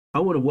I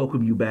want to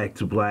welcome you back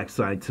to Black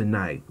Side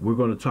tonight. We're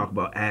going to talk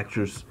about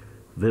actress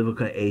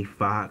Vivica A.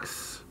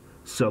 Fox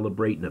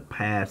celebrating the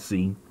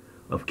passing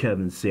of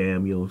Kevin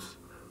Samuels.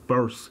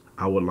 First,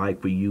 I would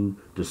like for you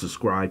to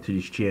subscribe to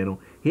this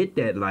channel, hit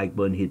that like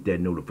button, hit that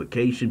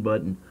notification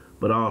button,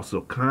 but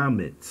also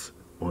comments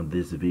on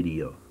this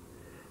video.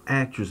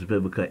 Actress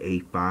Vivica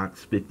A.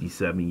 Fox,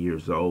 57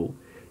 years old,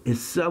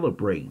 is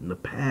celebrating the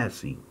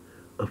passing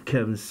of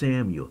Kevin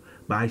Samuel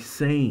by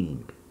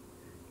saying,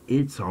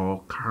 "It's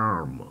all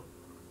karma."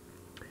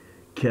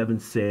 Kevin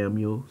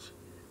Samuels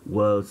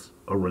was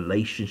a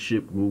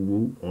relationship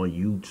guru on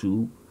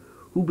YouTube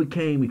who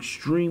became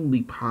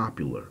extremely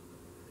popular.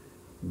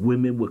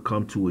 Women would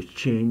come to his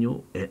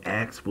channel and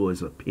ask for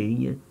his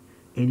opinion,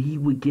 and he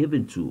would give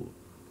it to them.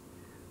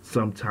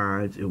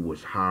 Sometimes it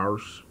was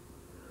harsh.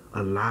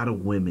 A lot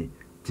of women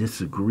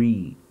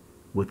disagreed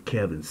with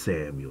Kevin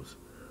Samuels,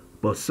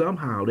 but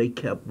somehow they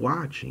kept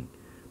watching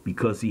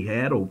because he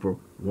had over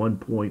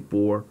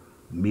 1.4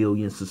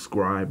 million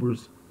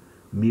subscribers,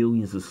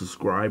 millions of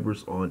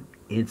subscribers on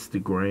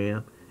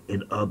Instagram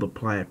and other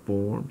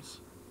platforms.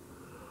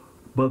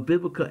 But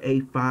Vivica A.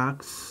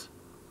 Fox,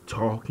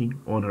 talking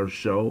on her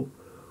show,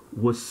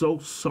 was so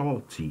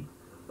salty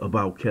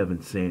about Kevin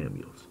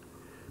Samuels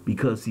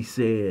because he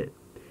said,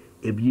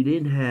 if you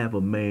didn't have a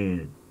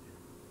man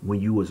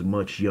when you was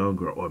much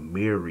younger or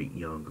married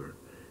younger,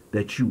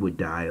 that you would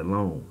die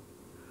alone.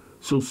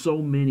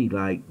 So many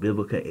like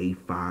Vivca A.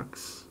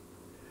 Fox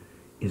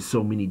and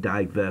so many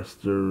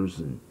divestors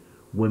and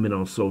women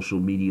on social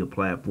media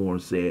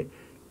platforms said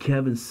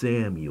Kevin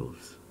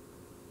Samuels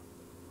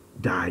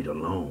died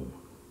alone.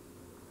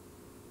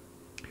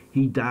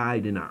 He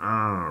died in the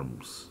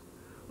arms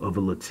of a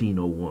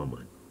Latino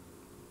woman.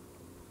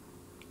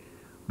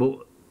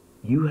 But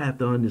you have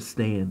to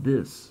understand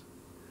this,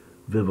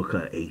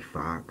 Vivica A.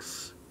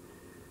 Fox,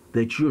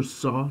 that you're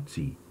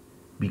salty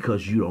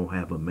because you don't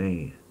have a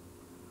man.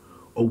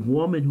 A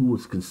woman who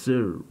was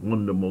considered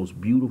one of the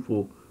most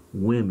beautiful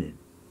women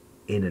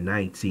in the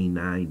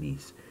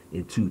 1990s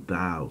and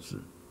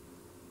 2000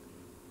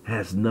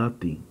 has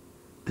nothing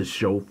to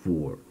show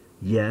for it.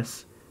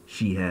 Yes,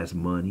 she has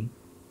money,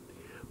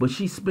 but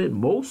she spent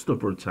most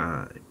of her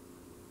time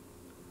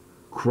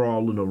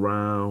crawling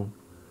around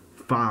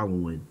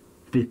following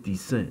 50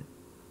 Cent,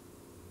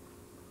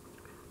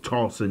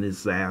 tossing his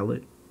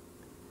salad,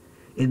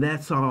 and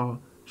that's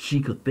all she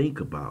could think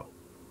about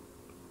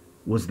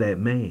was that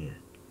man.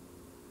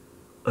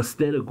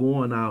 Instead of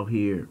going out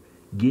here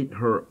getting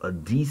her a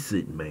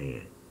decent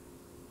man,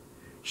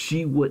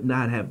 she would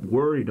not have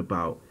worried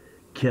about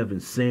Kevin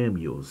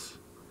Samuels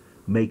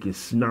making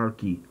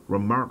snarky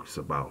remarks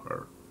about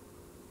her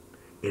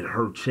and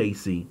her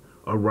chasing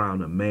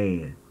around a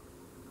man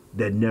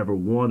that never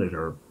wanted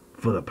her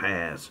for the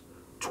past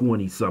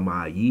 20 some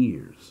odd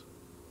years.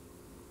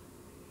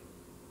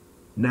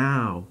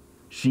 Now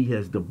she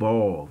has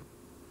devolved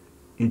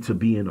into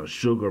being a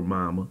sugar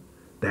mama.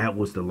 That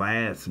was the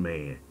last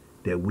man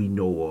that we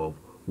know of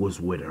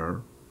was with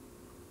her.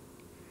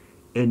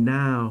 And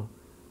now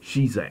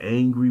she's an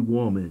angry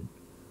woman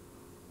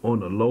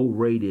on a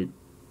low-rated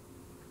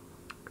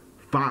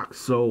Fox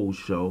Soul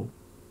show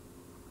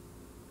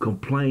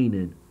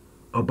complaining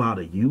about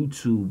a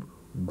YouTube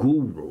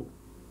guru.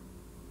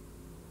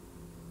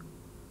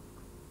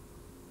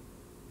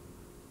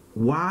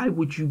 Why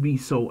would you be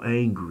so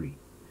angry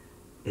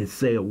and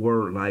say a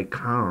word like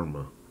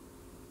karma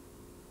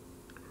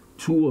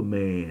to a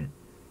man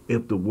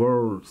if the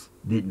words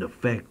didn't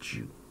affect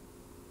you?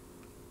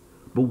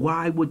 But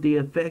why would they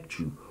affect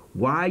you?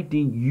 Why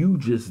didn't you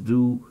just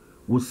do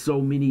what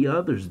so many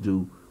others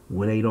do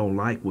when they don't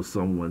like what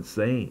someone's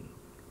saying?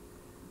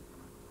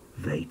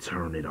 They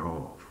turn it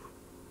off.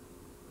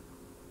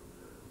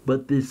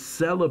 But this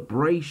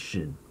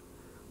celebration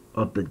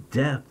of the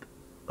death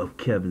of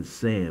Kevin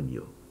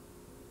Samuel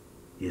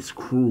is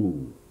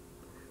cruel,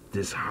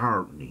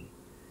 disheartening,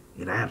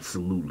 and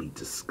absolutely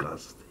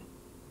disgusting.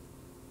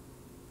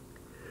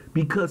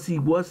 Because he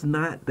was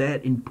not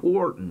that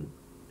important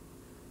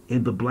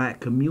in the black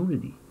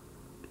community.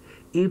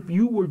 If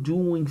you were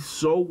doing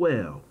so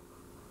well,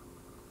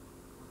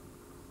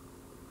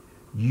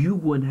 you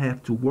wouldn't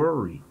have to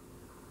worry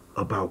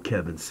about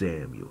Kevin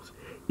Samuels.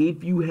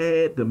 If you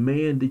had the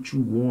man that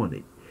you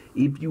wanted,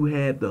 if you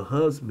had the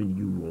husband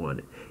you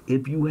wanted,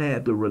 if you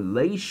had the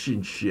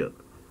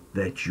relationship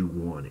that you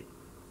wanted,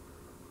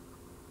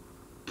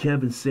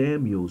 Kevin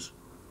Samuels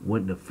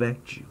wouldn't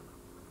affect you.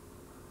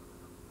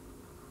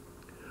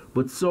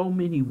 But so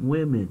many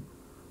women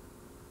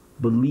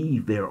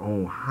believe their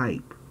own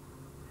hype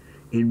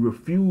and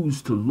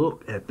refuse to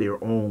look at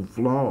their own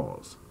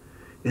flaws.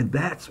 And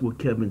that's what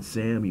Kevin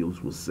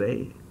Samuels was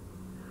saying.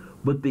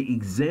 But the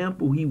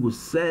example he was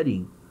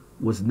setting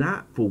was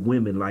not for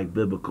women like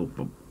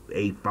Vivica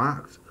A.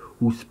 Fox,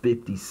 who's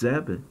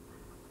 57,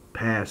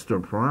 past her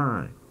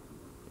prime.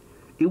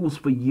 It was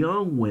for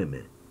young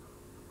women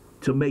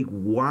to make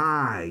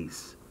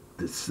wise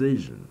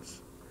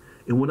decisions.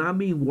 And when I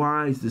mean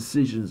wise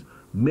decisions,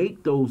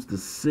 make those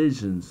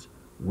decisions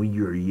when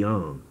you're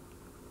young,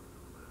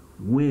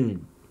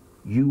 when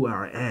you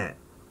are at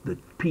the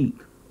peak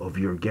of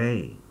your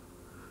game.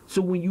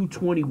 So when you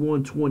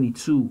 21,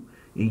 22,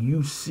 and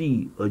you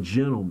see a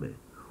gentleman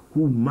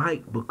who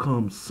might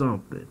become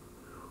something,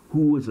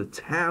 who is a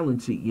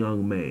talented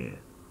young man,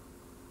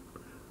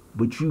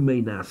 but you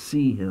may not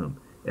see him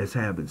as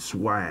having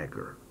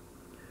swagger.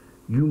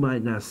 You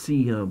might not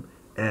see him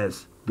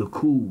as the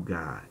cool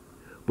guy,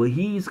 but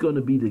he's going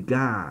to be the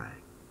guy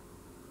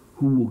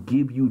who will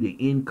give you the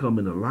income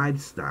and the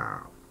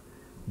lifestyle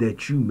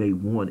that you may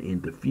want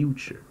in the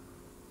future.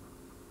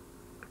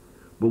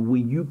 But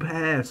when you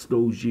pass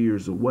those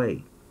years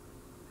away,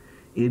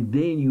 and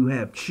then you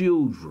have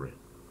children,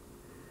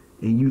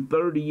 and you're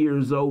 30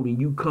 years old, and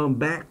you come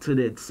back to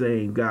that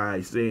same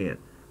guy saying,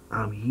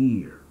 I'm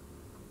here,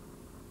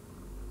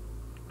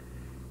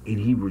 and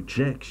he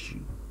rejects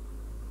you.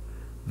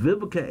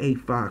 Vivca A.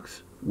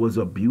 Fox was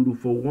a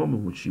beautiful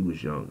woman when she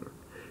was younger.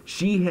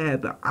 She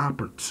had the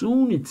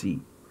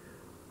opportunity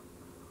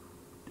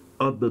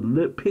of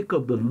the pick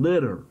of the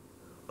litter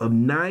of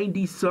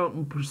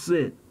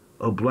 90-something%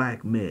 of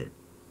black men.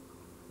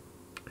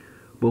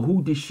 But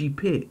who did she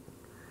pick?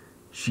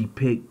 She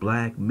picked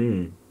black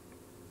men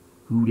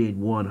who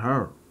didn't want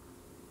her.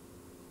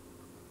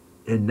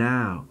 And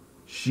now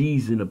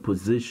she's in a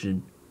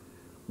position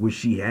where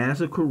she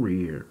has a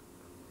career,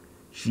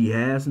 she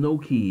has no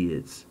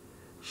kids,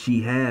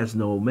 she has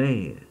no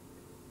man.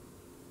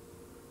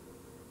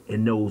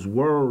 And those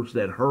words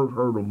that hurt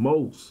her the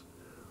most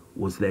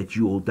was that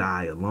you'll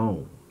die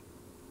alone.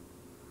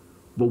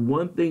 But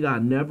one thing I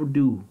never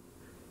do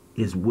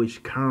is wish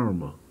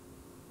karma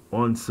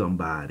on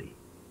somebody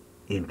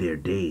and they're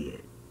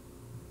dead.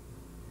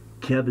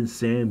 Kevin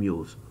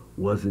Samuels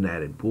wasn't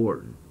that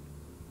important.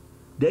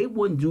 They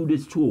wouldn't do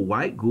this to a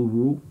white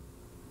guru.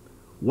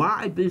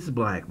 Why this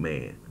black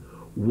man?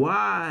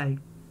 Why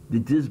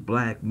did this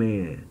black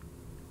man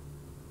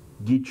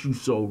get you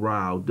so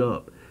riled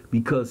up?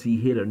 Because he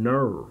hit a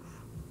nerve.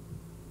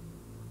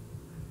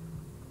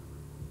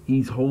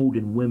 He's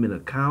holding women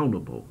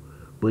accountable,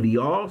 but he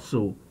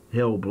also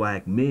held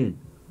black men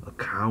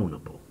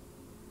accountable.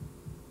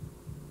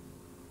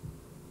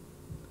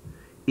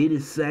 It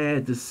is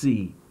sad to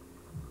see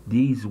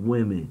these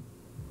women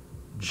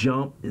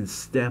jump and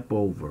step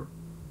over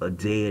a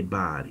dead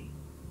body.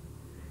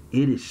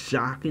 It is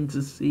shocking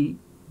to see.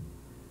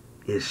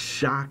 It's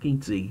shocking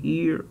to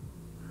hear,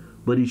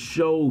 but it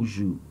shows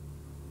you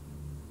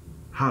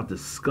how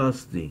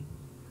disgusting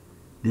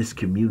this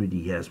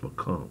community has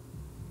become.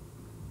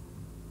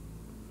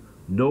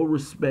 No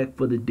respect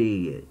for the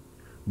dead,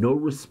 no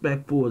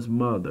respect for his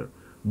mother,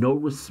 no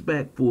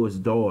respect for his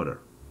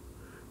daughter,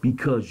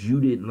 because you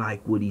didn't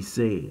like what he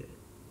said.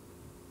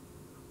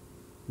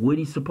 What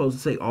he's supposed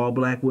to say? All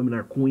black women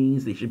are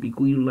queens. They should be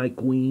queen like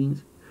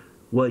queens.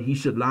 What, he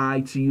should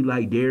lie to you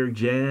like Derek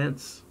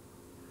Jantz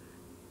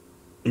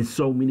and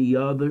so many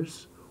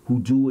others who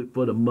do it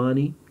for the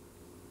money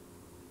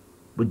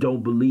but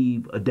don't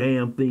believe a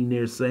damn thing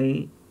they're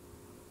saying?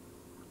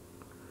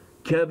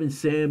 Kevin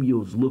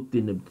Samuels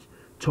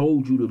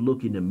told you to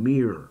look in the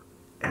mirror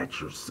at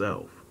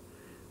yourself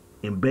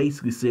and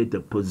basically said the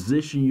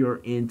position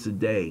you're in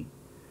today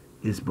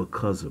is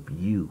because of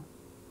you,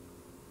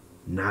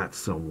 not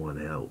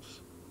someone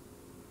else.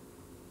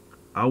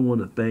 I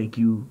want to thank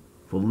you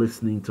for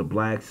listening to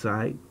Black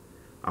Site.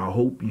 I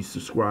hope you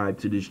subscribe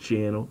to this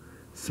channel,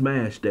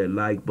 smash that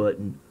like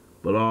button,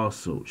 but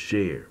also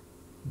share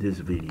this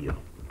video.